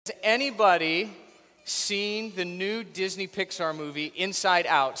Has anybody seen the new Disney Pixar movie, Inside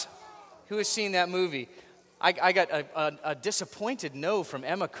Out? Who has seen that movie? I got a disappointed no from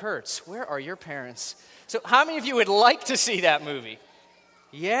Emma Kurtz. Where are your parents? So how many of you would like to see that movie?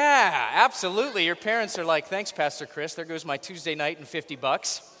 Yeah, absolutely. Your parents are like, thanks, Pastor Chris. There goes my Tuesday night and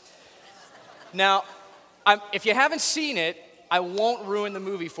 $50. Now, if you haven't seen it, I won't ruin the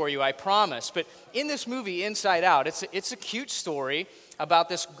movie for you, I promise. But in this movie, Inside Out, it's a cute story about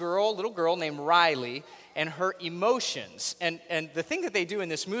this little girl named Riley and her emotions. And the thing that they do in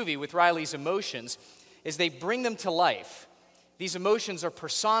this movie with Riley's emotions is they bring them to life. These emotions are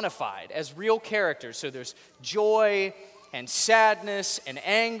personified as real characters. So there's joy and sadness and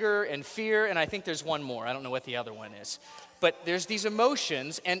anger and fear, and I think there's one more. I don't know what the other one is. But there's these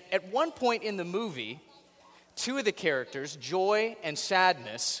emotions, and at one point in the movie, two of the characters, Joy and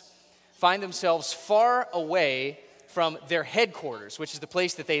Sadness, find themselves far away from their headquarters, which is the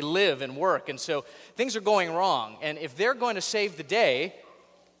place that they live and work. And so things are going wrong. And if they're going to save the day,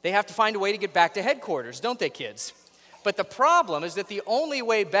 they have to find a way to get back to headquarters, don't they, kids? But the problem is that the only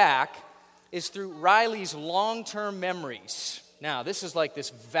way back is through Riley's long-term memories. Now, this is like this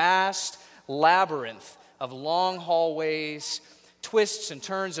vast labyrinth of long hallways, twists and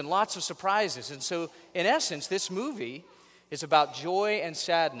turns, and lots of surprises. And so, in essence, this movie is about Joy and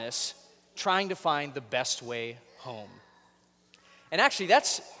Sadness trying to find the best way home. And actually,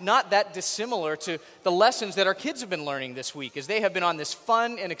 that's not that dissimilar to the lessons that our kids have been learning this week, as they have been on this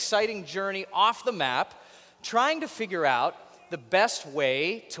fun and exciting journey off the map, trying to figure out the best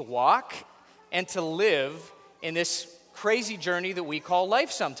way to walk and to live in this crazy journey that we call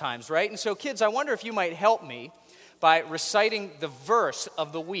life sometimes, right? And so, kids, I wonder if you might help me by reciting the verse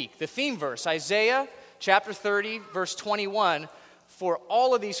of the week, the theme verse, Isaiah chapter 30, verse 21, for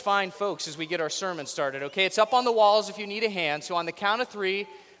all of these fine folks as we get our sermon started, okay? It's up on the walls if you need a hand. So on the count of three,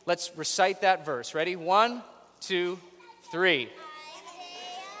 let's recite that verse. Ready? 1, 2, 3.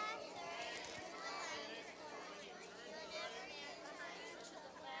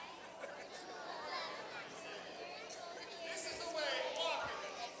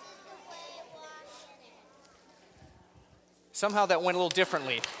 Somehow that went a little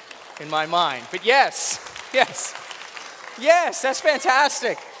differently in my mind. But yes, that's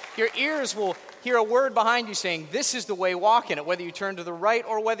fantastic. Your ears will hear a word behind you saying, this is the way, walk in it, whether you turn to the right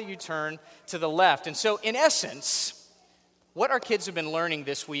or whether you turn to the left. And so, in essence, what our kids have been learning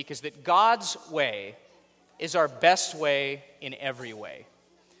this week is that God's way is our best way in every way.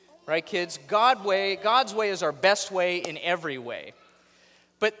 Right, kids? God's way is our best way in every way.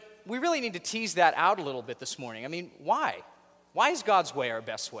 But we really need to tease that out a little bit this morning. I mean, why? Why is God's way our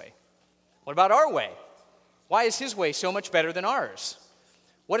best way? What about our way? Why is His way so much better than ours?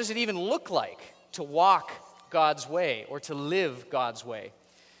 What does it even look like to walk God's way or to live God's way?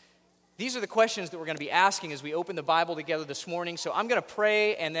 These are the questions that we're going to be asking as we open the Bible together this morning. So I'm going to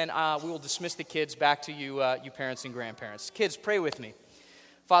pray, and then we will dismiss the kids back to you, you parents and grandparents. Kids, pray with me.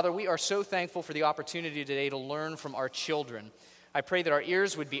 Father, we are so thankful for the opportunity today to learn from our children. I pray that our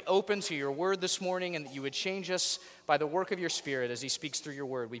ears would be open to your word this morning and that you would change us by the work of your Spirit as He speaks through your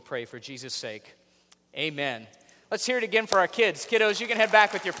word. We pray for Jesus' sake. Amen. Let's hear it again for our kids. Kiddos, you can head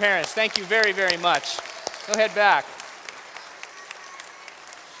back with your parents. Thank you very, very much. Go head back.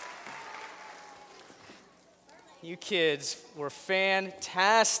 You kids were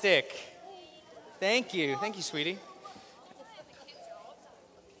fantastic. Thank you. Thank you, sweetie.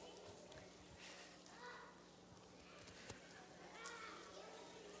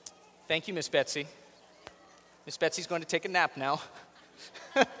 Thank you, Miss Betsy. Miss Betsy's going to take a nap now.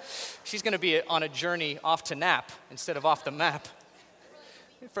 She's going to be on a journey off to nap instead of off the map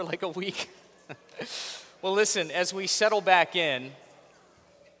for like a week. Well, listen, as we settle back in,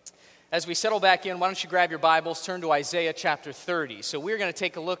 why don't you grab your Bibles, turn to Isaiah chapter 30. So we're going to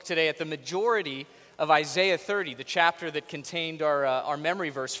take a look today at the majority of Isaiah 30, the chapter that contained our memory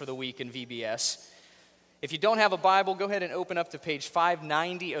verse for the week in VBS. If you don't have a Bible, go ahead and open up to page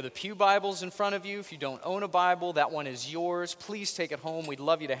 590 of the Pew Bibles in front of you. If you don't own a Bible, that one is yours. Please take it home. We'd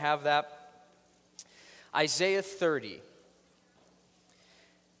love you to have that. Isaiah 30.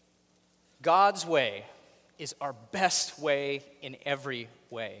 God's way is our best way in every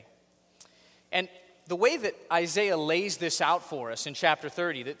way. And the way that Isaiah lays this out for us in chapter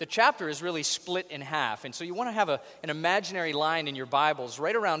 30, the chapter is really split in half. And so you want to have an imaginary line in your Bibles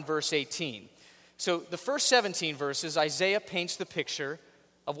right around verse 18. So the first 17 verses, Isaiah paints the picture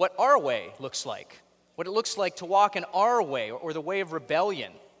of what our way looks like, what it looks like to walk in our way or the way of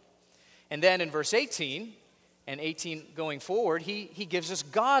rebellion. And then in verse 18, and 18 going forward, he gives us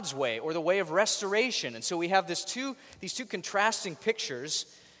God's way or the way of restoration. And so we have these two contrasting pictures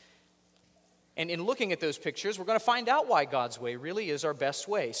And in looking at those pictures, we're going to find out why God's way really is our best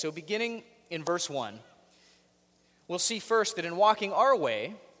way. So beginning in verse 1, we'll see first that in walking our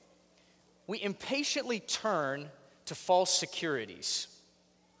way, we impatiently turn to false securities.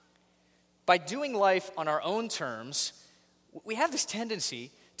 By doing life on our own terms, we have this tendency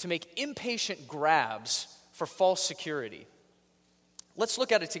to make impatient grabs for false security. Let's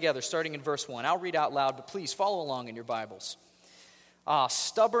look at it together, starting in verse 1. I'll read out loud, but please follow along in your Bibles. "Ah,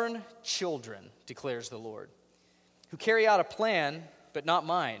 stubborn children, declares the Lord, who carry out a plan, but not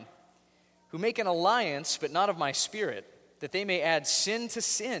mine, who make an alliance, but not of my spirit, that they may add sin to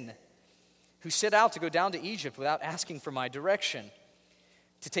sin, who set out to go down to Egypt without asking for my direction,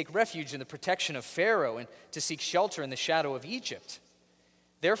 to take refuge in the protection of Pharaoh and to seek shelter in the shadow of Egypt.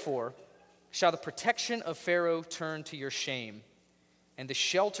 Therefore, shall the protection of Pharaoh turn to your shame, and the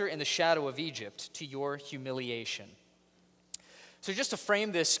shelter in the shadow of Egypt to your humiliation." So just to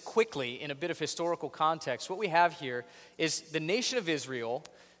frame this quickly in a bit of historical context, what we have here is the nation of Israel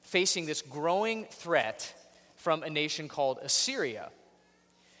facing this growing threat from a nation called Assyria.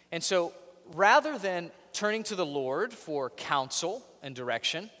 And so rather than turning to the Lord for counsel and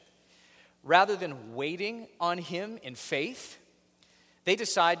direction, rather than waiting on him in faith, they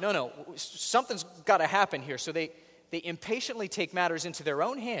decide, no, something's got to happen here. So they impatiently take matters into their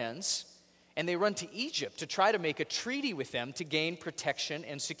own hands, and they run to Egypt to try to make a treaty with them to gain protection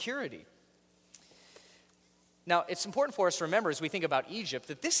and security. Now, it's important for us to remember as we think about Egypt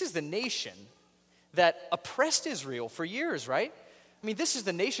that this is the nation that oppressed Israel for years, right? I mean, this is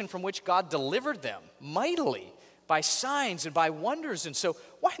the nation from which God delivered them mightily by signs and by wonders. And so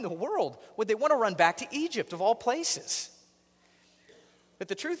why in the world would they want to run back to Egypt of all places? But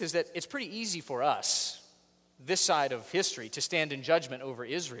the truth is that it's pretty easy for us, this side of history, to stand in judgment over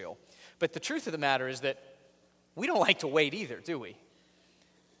Israel. But the truth of the matter is that we don't like to wait either, do we? I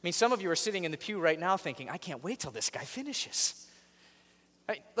mean, some of you are sitting in the pew right now thinking, I can't wait till this guy finishes.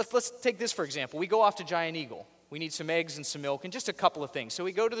 Right, let's take this for example. We go off to Giant Eagle. We need some eggs and some milk and just a couple of things. So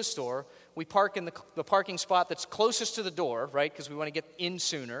we go to the store. We park in the parking spot that's closest to the door, right, because we want to get in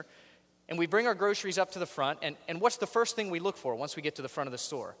sooner. And we bring our groceries up to the front. And what's the first thing we look for once we get to the front of the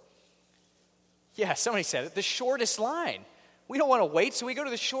store? Yeah, somebody said it, the shortest line. We don't want to wait, so we go to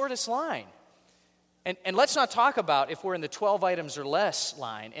the shortest line. And let's not talk about if we're in the 12 items or less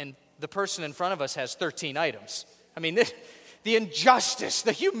line and the person in front of us has 13 items. I mean, the injustice,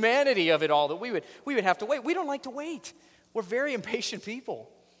 the humanity of it all, that we would have to wait. We don't like to wait. We're very impatient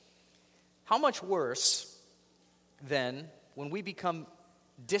people. How much worse, then, when we become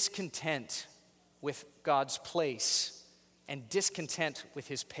discontent with God's place and discontent with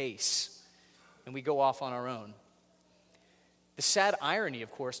his pace, and we go off on our own. The sad irony,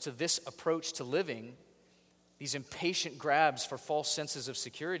 of course, to this approach to living, these impatient grabs for false senses of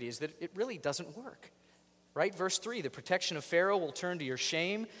security, is that it really doesn't work. Right? Verse 3, the protection of Pharaoh will turn to your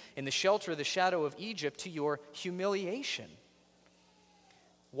shame, and the shelter of the shadow of Egypt to your humiliation.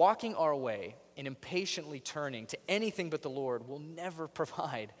 Walking our way and impatiently turning to anything but the Lord will never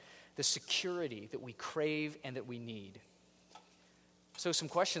provide the security that we crave and that we need. So some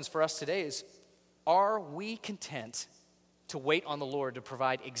questions for us today is, are we content to wait on the Lord to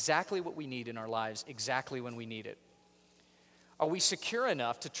provide exactly what we need in our lives, exactly when we need it? Are we secure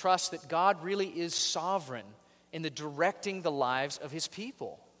enough to trust that God really is sovereign in the directing the lives of his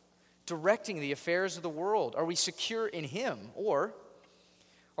people, directing the affairs of the world? Are we secure in him, or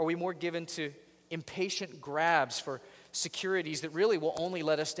are we more given to impatient grabs for securities that really will only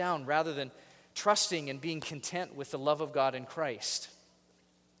let us down rather than trusting and being content with the love of God in Christ?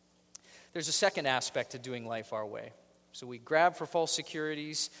 There's a second aspect to doing life our way. So we grab for false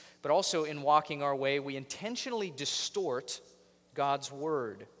securities, but also in walking our way, we intentionally distort God's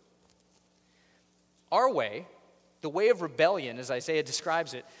word. Our way, the way of rebellion, as Isaiah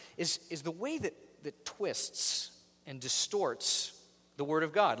describes it, is the way that twists and distorts the word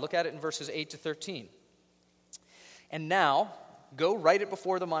of God. Look at it in verses 8 to 13. "And now, go write it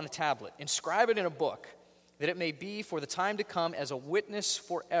before them on a tablet, inscribe it in a book, that it may be for the time to come as a witness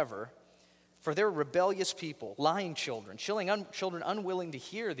forever. For they're rebellious people, lying children, children unwilling to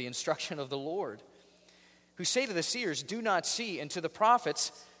hear the instruction of the Lord, who say to the seers, 'Do not see,' and to the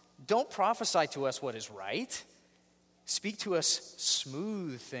prophets, 'Don't prophesy to us what is right. Speak to us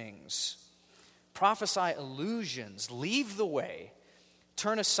smooth things. Prophesy illusions. Leave the way.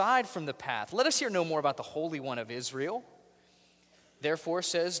 Turn aside from the path. Let us hear no more about the Holy One of Israel.' Therefore,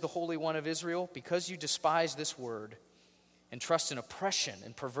 says the Holy One of Israel, because you despise this word, and trust in oppression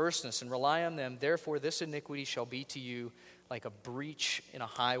and perverseness and rely on them, therefore this iniquity shall be to you like a breach in a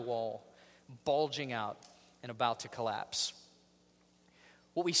high wall, bulging out and about to collapse."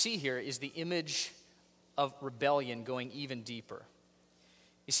 What we see here is the image of rebellion going even deeper.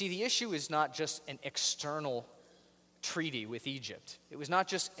 You see, the issue is not just an external treaty with Egypt. It was not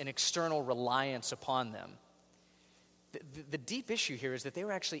just an external reliance upon them. The deep issue here is that they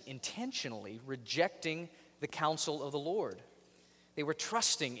were actually intentionally rejecting the counsel of the Lord. They were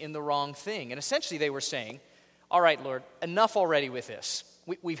trusting in the wrong thing. And essentially they were saying, all right, Lord, enough already with this.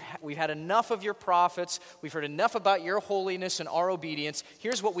 We've had enough of your prophets. We've heard enough about your holiness and our obedience.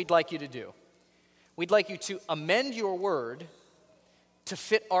 Here's what we'd like you to do. We'd like you to amend your word to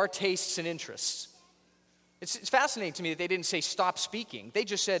fit our tastes and interests. It's fascinating to me that they didn't say stop speaking. They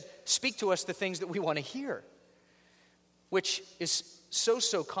just said, speak to us the things that we want to hear, which is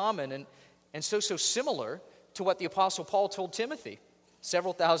so common and so similar to what the Apostle Paul told Timothy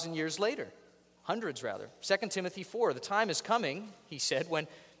several thousand years later, hundreds rather. 2 Timothy 4, the time is coming, he said, when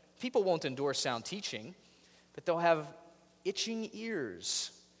people won't endure sound teaching, but they'll have itching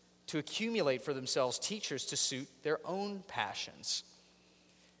ears to accumulate for themselves teachers to suit their own passions.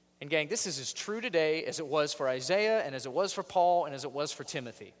 And gang, this is as true today as it was for Isaiah and as it was for Paul and as it was for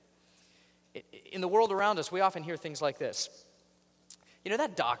Timothy. In the world around us, we often hear things like this. You know,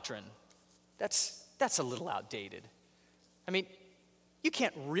 that doctrine, that's a little outdated. I mean, you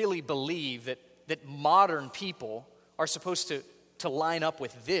can't really believe that modern people are supposed to line up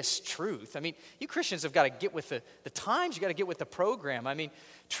with this truth. I mean, you Christians have got to get with the times. You got to get with the program. I mean,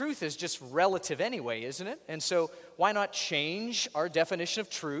 truth is just relative anyway, isn't it? And so why not change our definition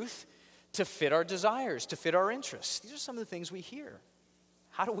of truth to fit our desires, to fit our interests? These are some of the things we hear.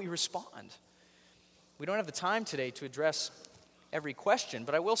 How do we respond? We don't have the time today to address every question,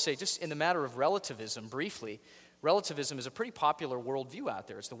 but I will say, just in the matter of relativism, briefly, relativism is a pretty popular worldview out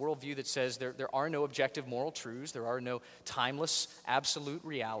there. It's the worldview that says there are no objective moral truths, there are no timeless, absolute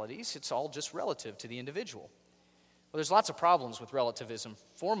realities. It's all just relative to the individual. Well, there's lots of problems with relativism,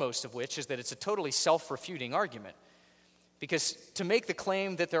 foremost of which is that it's a totally self-refuting argument. Because to make the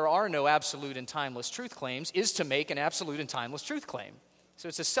claim that there are no absolute and timeless truth claims is to make an absolute and timeless truth claim. So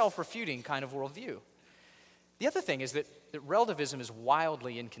it's a self-refuting kind of worldview. The other thing is that relativism is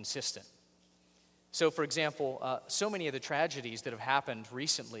wildly inconsistent. So, for example, so many of the tragedies that have happened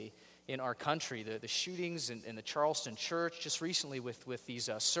recently in our country, the shootings in the Charleston church, just recently with these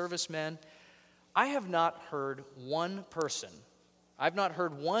servicemen, I have not heard one person, I've not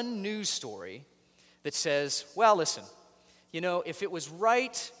heard one news story that says, well, listen, you know, if it was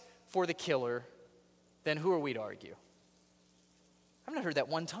right for the killer, then who are we to argue? I've not heard that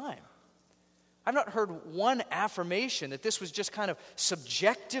one time. I've not heard one affirmation that this was just kind of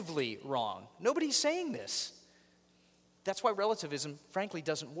subjectively wrong. Nobody's saying this. That's why relativism, frankly,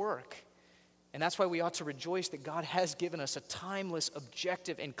 doesn't work. And that's why we ought to rejoice that God has given us a timeless,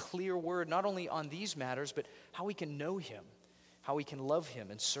 objective, and clear word, not only on these matters, but how we can know him, how we can love him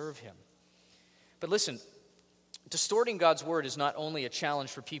and serve him. But listen, distorting God's word is not only a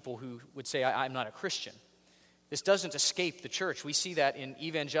challenge for people who would say, I'm not a Christian. This doesn't escape the church. We see that in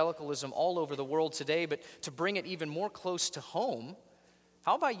evangelicalism all over the world today, but to bring it even more close to home,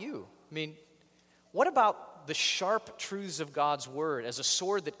 how about you? I mean, what about the sharp truths of God's word as a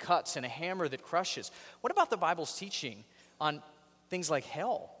sword that cuts and a hammer that crushes? What about the Bible's teaching on things like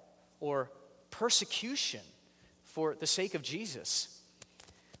hell or persecution for the sake of Jesus?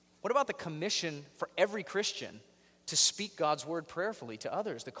 What about the commission for every Christian to speak God's word prayerfully to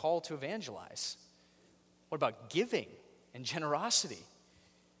others, the call to evangelize? What about giving and generosity?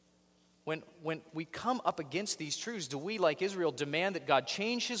 When we come up against these truths, do we, like Israel, demand that God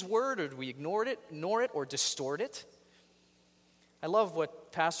change his word, or do we ignore it, or distort it? I love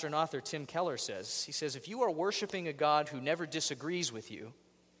what pastor and author Tim Keller says. He says, if you are worshiping a God who never disagrees with you,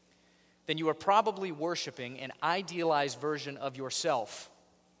 then you are probably worshiping an idealized version of yourself.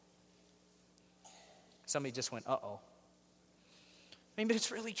 Somebody just went, uh-oh. I mean, but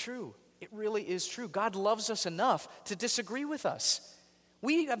it's really true. It really is true. God loves us enough to disagree with us.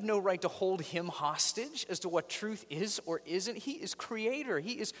 We have no right to hold him hostage as to what truth is or isn't. He is creator.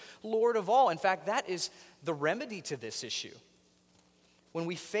 He is Lord of all. In fact, that is the remedy to this issue. When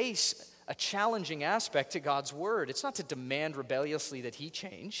we face a challenging aspect to God's word, it's not to demand rebelliously that he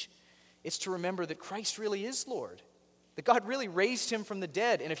change. It's to remember that Christ really is Lord, that God really raised him from the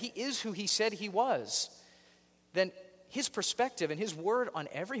dead. And if he is who he said he was, then his perspective and his word on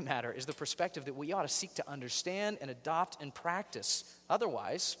every matter is the perspective that we ought to seek to understand and adopt and practice.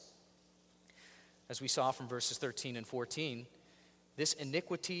 Otherwise, as we saw from verses 13 and 14, this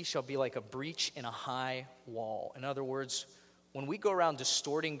iniquity shall be like a breach in a high wall. In other words, when we go around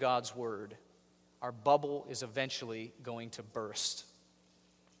distorting God's word, our bubble is eventually going to burst.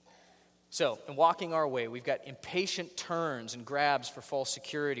 So, in walking our way, we've got impatient turns and grabs for false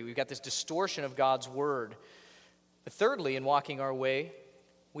security. We've got this distortion of God's word. But thirdly, in walking our way,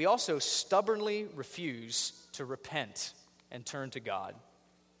 we also stubbornly refuse to repent and turn to God.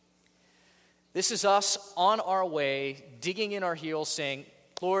 This is us on our way, digging in our heels, saying,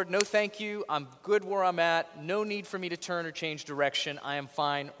 Lord, no thank you. I'm good where I'm at. No need for me to turn or change direction. I am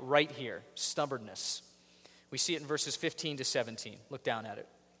fine right here. Stubbornness. We see it in verses 15 to 17. Look down at it.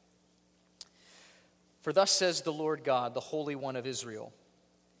 For thus says the Lord God, the Holy One of Israel,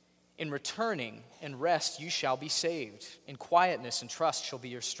 in returning and rest you shall be saved. In quietness and trust shall be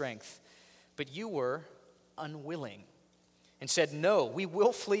your strength. But you were unwilling and said, no, we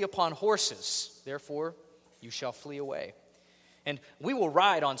will flee upon horses. Therefore, you shall flee away. And we will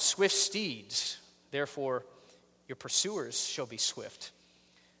ride on swift steeds. Therefore, your pursuers shall be swift.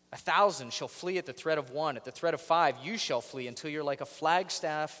 1,000 shall flee at the threat of one. At the threat of 5, you shall flee until you're like a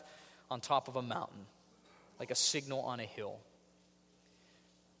flagstaff on top of a mountain, like a signal on a hill.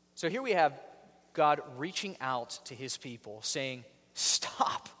 So here we have God reaching out to his people, saying,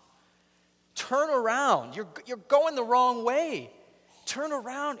 stop. Turn around. You're going the wrong way. Turn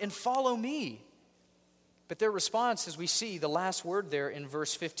around and follow me. But their response, as we see the last word there in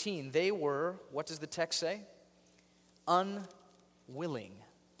verse 15, they were, what does the text say? Unwilling.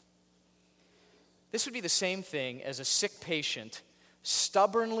 This would be the same thing as a sick patient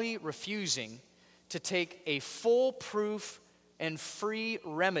stubbornly refusing to take a foolproof and free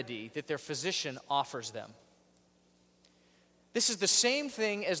remedy that their physician offers them. This is the same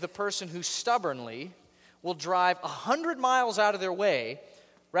thing as the person who stubbornly will drive 100 miles out of their way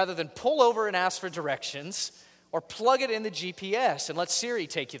rather than pull over and ask for directions or plug it in the GPS and let Siri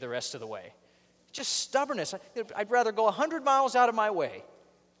take you the rest of the way. Just stubbornness. I'd rather go 100 miles out of my way.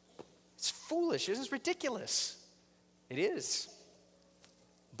 It's foolish. It's ridiculous. It is.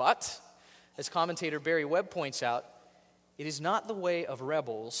 But, as commentator Barry Webb points out, it is not the way of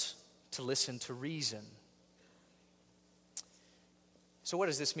rebels to listen to reason. So what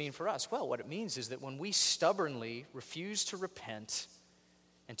does this mean for us? Well, what it means is that when we stubbornly refuse to repent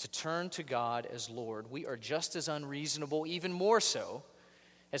and to turn to God as Lord, we are just as unreasonable, even more so,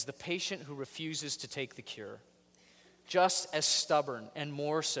 as the patient who refuses to take the cure. Just as stubborn and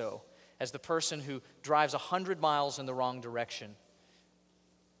more so as the person who drives 100 miles in the wrong direction.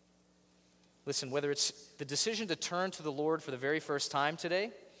 Listen, whether it's the decision to turn to the Lord for the very first time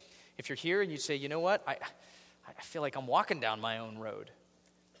today, if you're here and you say, you know what, I feel like I'm walking down my own road.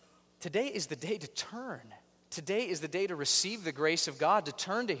 Today is the day to turn. Today is the day to receive the grace of God, to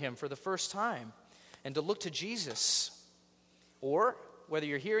turn to him for the first time and to look to Jesus. Or, whether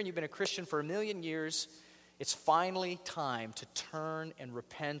you're here and you've been a Christian for 1,000,000 years, it's finally time to turn and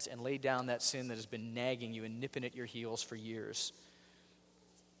repent and lay down that sin that has been nagging you and nipping at your heels for years.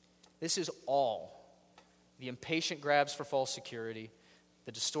 This is all the impatient grabs for false security,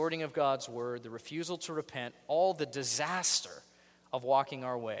 the distorting of God's word, the refusal to repent, all the disaster of walking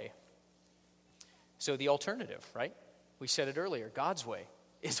our way. So the alternative, right? We said it earlier, God's way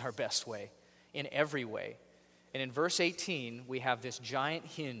is our best way in every way. And in verse 18, we have this giant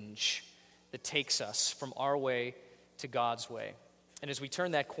hinge that takes us from our way to God's way. And as we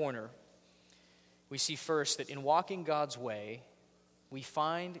turn that corner, we see first that in walking God's way, we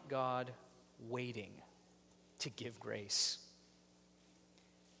find God waiting to give grace.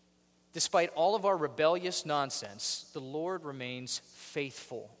 Despite all of our rebellious nonsense, the Lord remains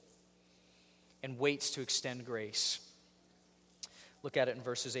faithful and waits to extend grace. Look at it in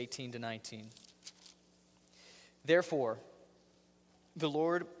verses 18 to 19. Therefore, the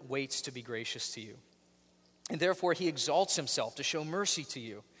Lord waits to be gracious to you, and therefore he exalts himself to show mercy to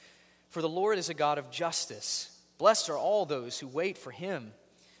you. For the Lord is a God of justice. Blessed are all those who wait for him.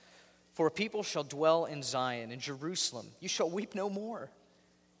 For a people shall dwell in Zion, in Jerusalem. You shall weep no more.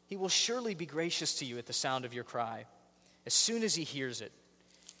 He will surely be gracious to you at the sound of your cry. As soon as he hears it,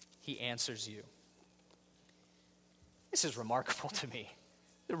 he answers you. This is remarkable to me.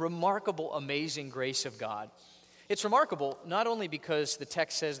 The remarkable, amazing grace of God. It's remarkable not only because the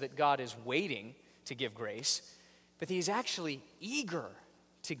text says that God is waiting to give grace, but that he's actually eager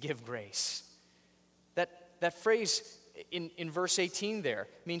to give grace. That phrase in verse 18 there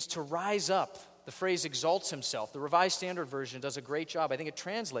means to rise up. The phrase exalts himself. The Revised Standard Version does a great job. I think it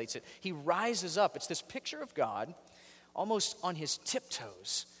translates it. He rises up. It's this picture of God almost on his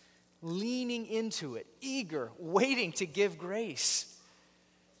tiptoes, leaning into it, eager, waiting to give grace.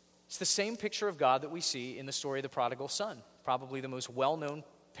 It's the same picture of God that we see in the story of the prodigal son, probably the most well-known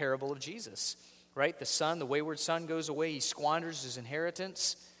parable of Jesus, right? The son, the wayward son goes away. He squanders his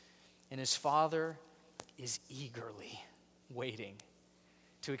inheritance, and his father is eagerly waiting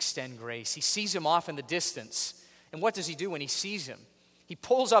to extend grace. He sees him off in the distance. And what does he do when he sees him? He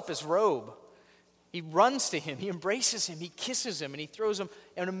pulls up his robe. He runs to him. He embraces him. He kisses him. And he throws him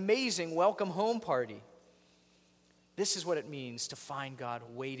an amazing welcome home party. This is what it means to find God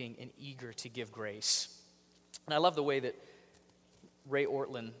waiting and eager to give grace. And I love the way that Ray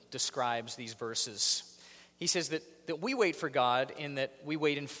Ortlund describes these verses. He says that we wait for God in that we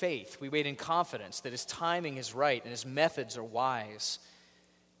wait in faith. We wait in confidence that his timing is right and his methods are wise.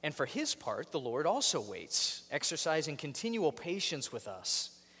 And for his part, the Lord also waits, exercising continual patience with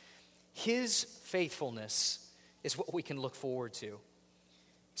us. His faithfulness is what we can look forward to.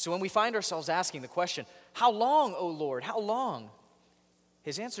 So when we find ourselves asking the question, how long, O Lord, how long?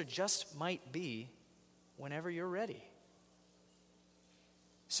 His answer just might be, whenever you're ready.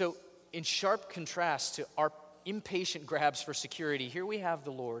 So in sharp contrast to our impatient grabs for security, here we have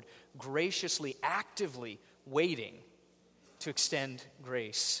the Lord graciously, actively waiting to extend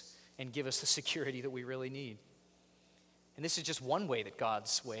grace and give us the security that we really need. And this is just one way that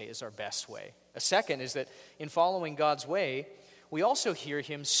God's way is our best way. A second is that in following God's way, we also hear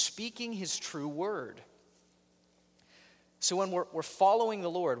him speaking his true word. So when we're following the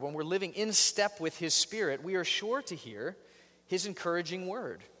Lord, when we're living in step with his Spirit, we are sure to hear his encouraging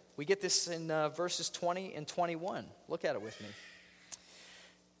word. We get this in verses 20 and 21. Look at it with me.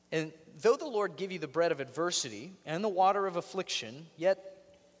 And though the Lord give you the bread of adversity and the water of affliction, yet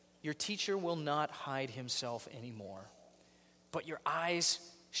your teacher will not hide himself anymore. But your eyes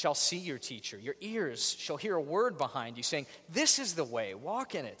shall see your teacher. Your ears shall hear a word behind you saying, this is the way,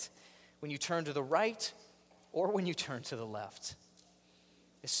 walk in it, when you turn to the right or when you turn to the left.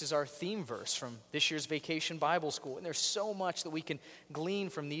 This is our theme verse from this year's Vacation Bible School, and there's so much that we can glean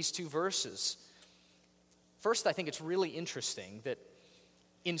from these two verses. First, I think it's really interesting that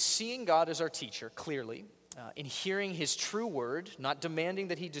in seeing God as our teacher, clearly, in hearing his true word, not demanding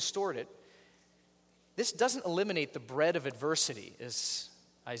that he distort it, this doesn't eliminate the bread of adversity, as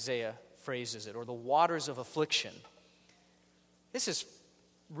Isaiah phrases it, or the waters of affliction. This is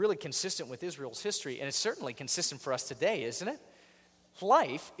really consistent with Israel's history, and it's certainly consistent for us today, isn't it?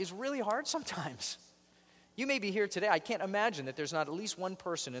 Life is really hard sometimes. You may be here today. I can't imagine that there's not at least one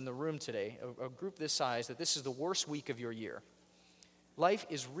person in the room today, a group this size, that this is the worst week of your year. Life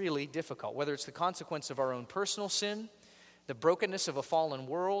is really difficult, whether it's the consequence of our own personal sin, the brokenness of a fallen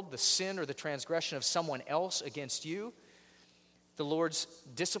world, the sin or the transgression of someone else against you, the Lord's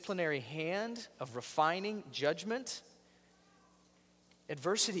disciplinary hand of refining judgment.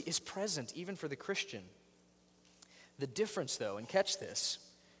 Adversity is present even for the Christian. The difference, though, and catch this,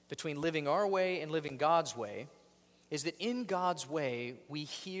 between living our way and living God's way is that in God's way, we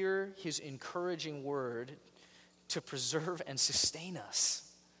hear his encouraging word to preserve and sustain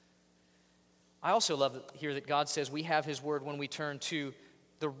us. I also love here that God says we have his word when we turn to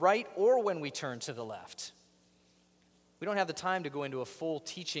the right or when we turn to the left. We don't have the time to go into a full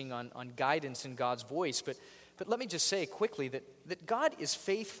teaching on guidance in God's voice, but let me just say quickly that God is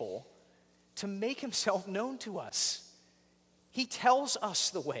faithful to make himself known to us. He tells us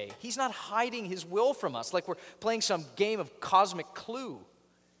the way. He's not hiding his will from us like we're playing some game of cosmic clue.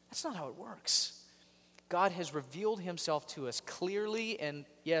 That's not how it works. God has revealed himself to us clearly and,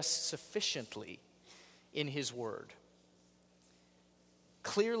 yes, sufficiently in his word.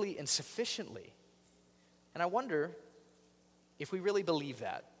 Clearly and sufficiently. And I wonder if we really believe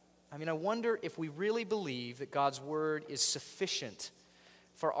that. I wonder if we really believe that God's word is sufficient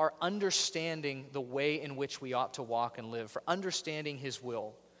for our understanding the way in which we ought to walk and live, for understanding his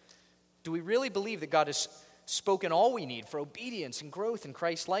will. Do we really believe that God has spoken all we need for obedience and growth in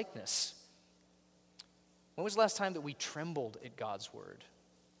Christ-likeness? When was the last time that we trembled at God's word?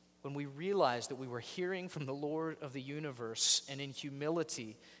 When we realized that we were hearing from the Lord of the universe and in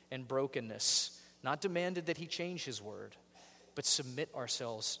humility and brokenness, not demanded that he change his word, but submit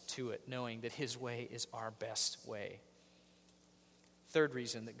ourselves to it, knowing that his way is our best way. Third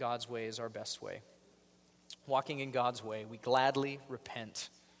reason that God's way is our best way. Walking in God's way, we gladly repent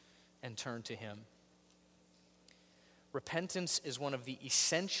and turn to him. Repentance is one of the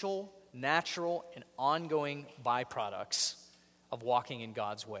essential, natural, and ongoing byproducts of walking in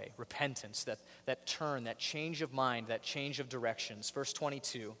God's way. Repentance, that turn, that change of mind, that change of directions. Verse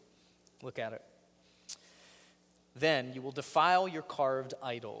 22, look at it. Then you will defile your carved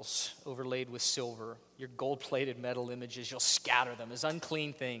idols overlaid with silver, your gold-plated metal images. You'll scatter them as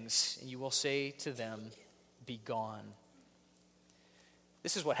unclean things, and you will say to them, be gone.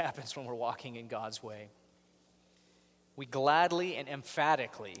 This is what happens when we're walking in God's way. We gladly and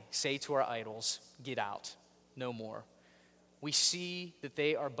emphatically say to our idols, get out, no more. we see that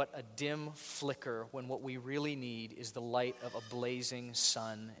they are but a dim flicker when what we really need is the light of a blazing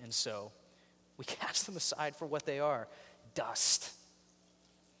sun. And so we cast them aside for what they are, dust.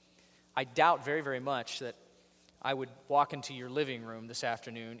 I doubt very, very much that I would walk into your living room this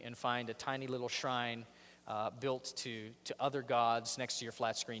afternoon and find a tiny little shrine built to other gods next to your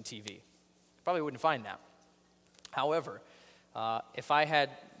flat screen TV. Probably wouldn't find that. However, if I had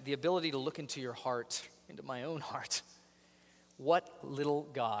the ability to look into your heart, into my own heart, what little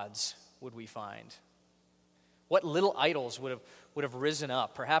gods would we find? What little idols would have risen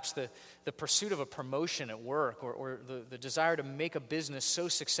up? Perhaps the pursuit of a promotion at work, or the desire to make a business so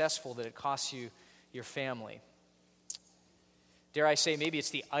successful that it costs you your family. Dare I say, maybe it's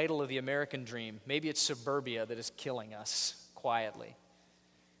the idol of the American dream. Maybe it's suburbia that is killing us quietly,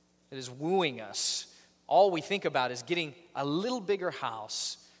 that is wooing us. All we think about is getting a little bigger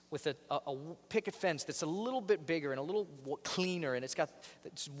house with a picket fence that's a little bit bigger and a little cleaner, and it's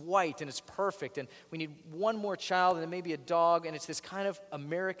white and it's perfect, and we need one more child and then maybe a dog, and it's this kind of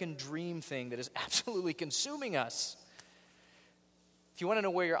American dream thing that is absolutely consuming us. If you want to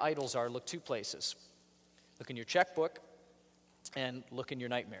know where your idols are, look two places. Look in your checkbook and look in your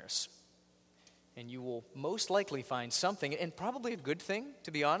nightmares. And you will most likely find something, and probably a good thing,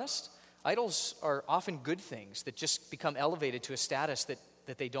 to be honest. Idols are often good things that just become elevated to a status that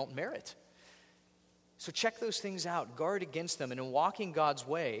they don't merit. So check those things out, guard against them, and in walking God's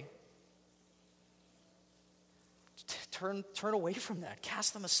way, turn away from that.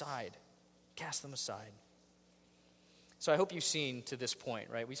 Cast them aside. Cast them aside. So I hope you've seen to this point,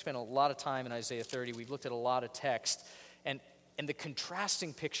 right? We spent a lot of time in Isaiah 30. We've looked at a lot of text, and the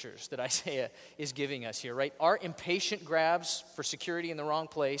contrasting pictures that Isaiah is giving us here, right? Our impatient grabs for security in the wrong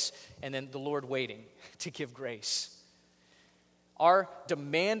place, and then the Lord waiting to give grace. Our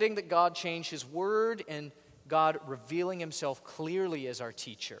demanding that God change His word, and God revealing Himself clearly as our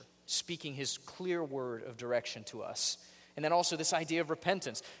teacher, speaking His clear word of direction to us. And then also this idea of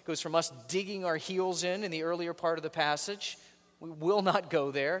repentance goes from us digging our heels in the earlier part of the passage, we will not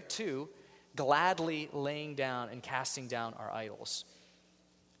go there, to gladly laying down and casting down our idols.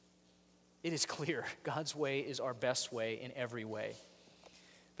 It is clear God's way is our best way in every way.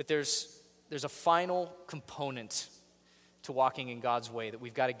 But there's a final component to walking in God's way that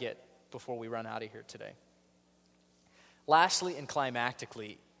we've got to get before we run out of here today. Lastly and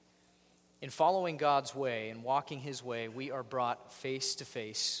climactically, in following God's way and walking His way, we are brought face to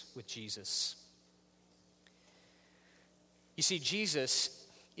face with Jesus. You see, Jesus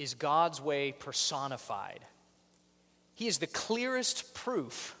is God's way personified. He is the clearest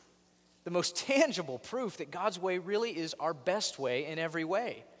proof, the most tangible proof that God's way really is our best way in every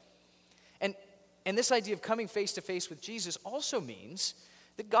way. And this idea of coming face to face with Jesus also means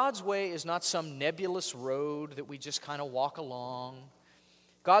that God's way is not some nebulous road that we just kind of walk along.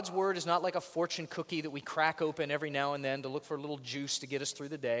 God's word is not like a fortune cookie that we crack open every now and then to look for a little juice to get us through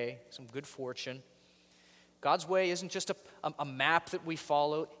the day, some good fortune. God's way isn't just a map that we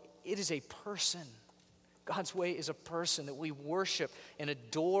follow. It is a person. God's way is a person that we worship and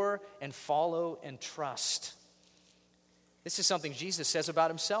adore and follow and trust. This is something Jesus says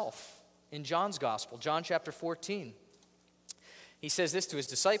about Himself in John's gospel, John chapter 14. He says this to His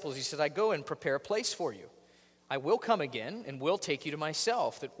disciples. He says, I go and prepare a place for you. I will come again and will take you to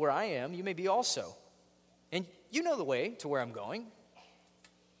myself, that where I am, you may be also. And you know the way to where I'm going.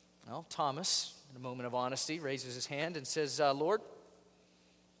 Well, Thomas, in a moment of honesty, raises his hand and says, Lord,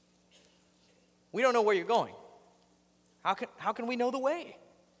 we don't know where you're going. How can we know the way?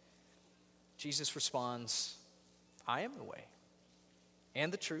 Jesus responds, I am the way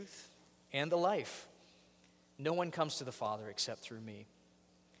and the truth and the life. No one comes to the Father except through me.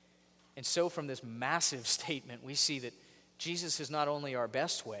 And so from this massive statement, we see that Jesus is not only our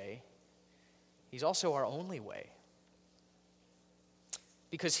best way, He's also our only way.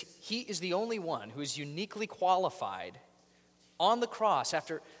 Because He is the only one who is uniquely qualified on the cross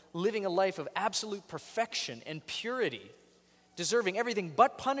after living a life of absolute perfection and purity, deserving everything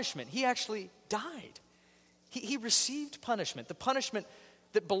but punishment. He actually died. He received punishment, the punishment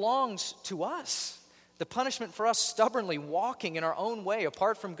that belongs to us. The punishment for us stubbornly walking in our own way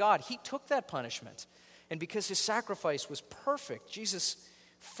apart from God. He took that punishment. And because His sacrifice was perfect, Jesus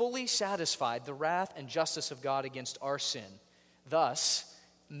fully satisfied the wrath and justice of God against our sin, thus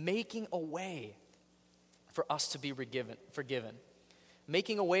making a way for us to be forgiven,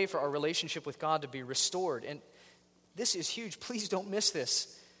 making a way for our relationship with God to be restored. And this is huge. Please don't miss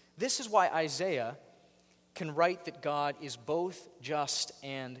this. This is why Isaiah can write that God is both just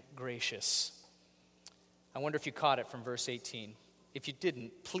and gracious. I wonder if you caught it from verse 18. If you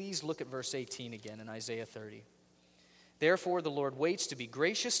didn't, please look at verse 18 again in Isaiah 30. Therefore, the Lord waits to be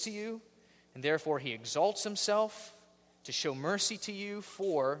gracious to you, and therefore he exalts himself to show mercy to you,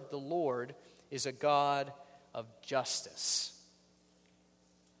 for the Lord is a God of justice.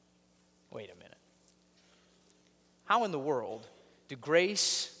 Wait a minute. How in the world do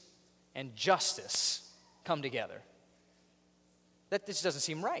grace and justice come together? This doesn't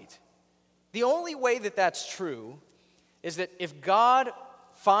seem right. The only way that that's true is that if God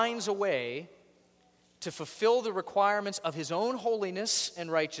finds a way to fulfill the requirements of his own holiness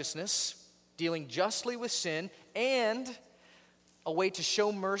and righteousness, dealing justly with sin, and a way to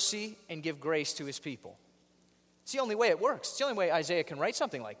show mercy and give grace to his people. It's the only way it works. It's the only way Isaiah can write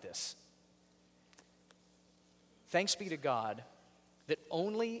something like this. Thanks be to God that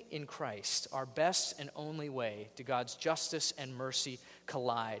only in Christ, our best and only way, do God's justice and mercy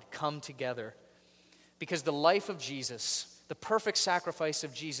collide, come together. Because the life of Jesus, the perfect sacrifice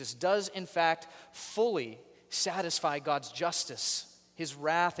of Jesus, does in fact fully satisfy God's justice, his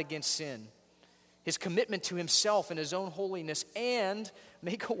wrath against sin, his commitment to himself and his own holiness, and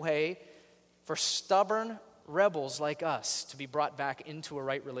make a way for stubborn rebels like us to be brought back into a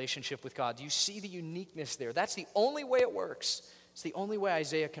right relationship with God. Do you see the uniqueness there? That's the only way it works. It's the only way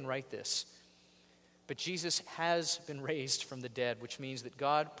Isaiah can write this. But Jesus has been raised from the dead, which means that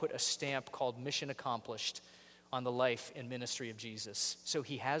God put a stamp called mission accomplished on the life and ministry of Jesus. So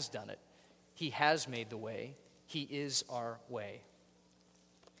he has done it. He has made the way. He is our way.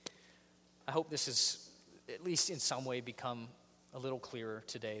 I hope this has, at least in some way, become a little clearer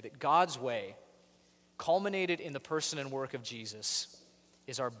today, that God's way, culminated in the person and work of Jesus,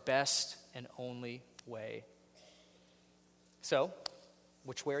 is our best and only way. So,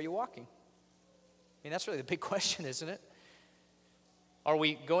 which way are you walking? I mean, that's really the big question, isn't it? Are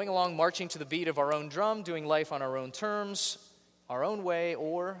we going along marching to the beat of our own drum, doing life on our own terms, our own way,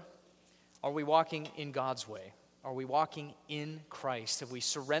 or are we walking in God's way? Are we walking in Christ? Have we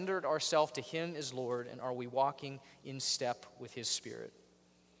surrendered ourselves to him as Lord, and are we walking in step with his Spirit?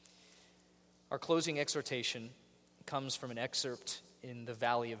 Our closing exhortation comes from an excerpt in the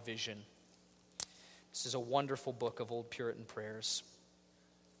Valley of Vision. This is a wonderful book of old Puritan prayers.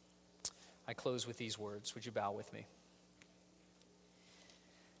 I close with these words. Would you bow with me?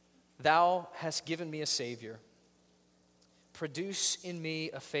 Thou hast given me a Savior. Produce in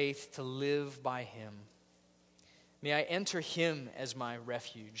me a faith to live by him. May I enter him as my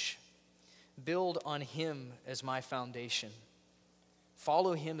refuge. Build on him as my foundation.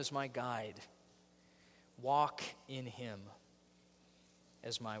 Follow him as my guide. Walk in him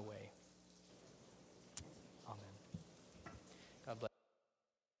as my way.